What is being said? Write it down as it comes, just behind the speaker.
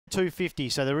250.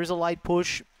 So there is a late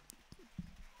push.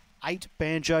 8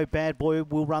 Banjo Bad Boy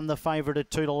will run the favourite at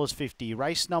 $2.50.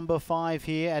 Race number 5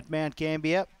 here at Mount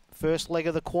Gambier. First leg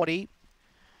of the quaddie.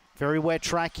 Very wet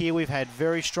track here. We've had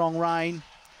very strong rain.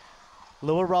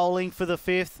 Lure rolling for the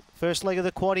 5th. First leg of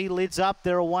the quaddie, lids up.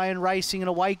 They're away and racing, and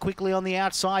away quickly on the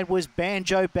outside was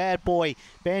Banjo Bad Boy.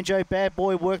 Banjo Bad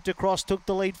Boy worked across, took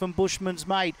the lead from Bushman's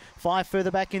Mate. 5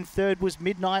 further back in third was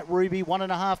Midnight Ruby.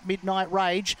 1.5 Midnight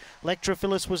Rage.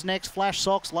 Electrophilus was next. Flash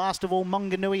Socks. Last of all,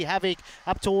 Munganui Havoc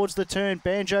up towards the turn.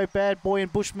 Banjo Bad Boy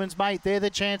and Bushman's Mate. They're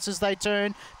the chances they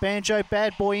turn. Banjo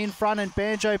Bad Boy in front, and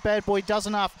Banjo Bad Boy does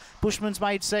enough. Bushman's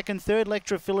Mate second. Third,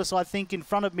 Electrophilus, I think, in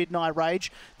front of Midnight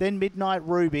Rage. Then Midnight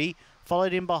Ruby.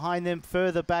 Followed in behind them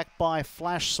further back by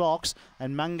Flash Socks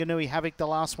and Munganui Havoc, the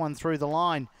last one through the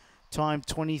line. Time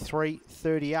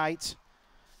 23:38.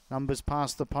 Numbers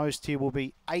past the post here will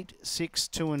be 8, 6,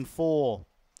 2 and 4.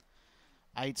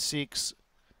 8, 6,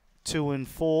 2 and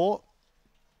 4.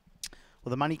 Well,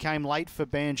 the money came late for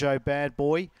Banjo Bad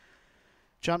Boy.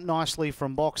 Jumped nicely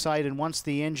from box 8, and once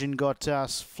the engine got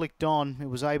flicked on, it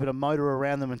was able to motor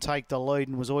around them and take the lead,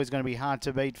 and was always going to be hard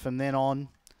to beat from then on.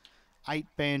 8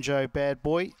 Banjo Bad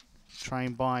Boy,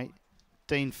 trained by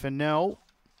Dean Fennell,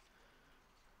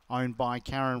 owned by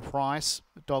Karen Price,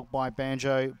 dog by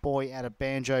Banjo Boy out of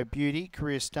Banjo Beauty,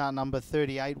 career start number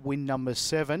 38, win number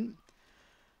 7.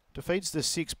 Defeats the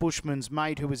 6 Bushman's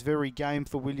Mate, who was very game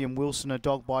for William Wilson, a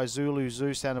dog by Zulu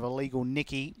Zeus out of Illegal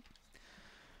Nicky.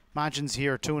 Margins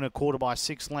here are 2 1/4 by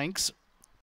 6 lengths.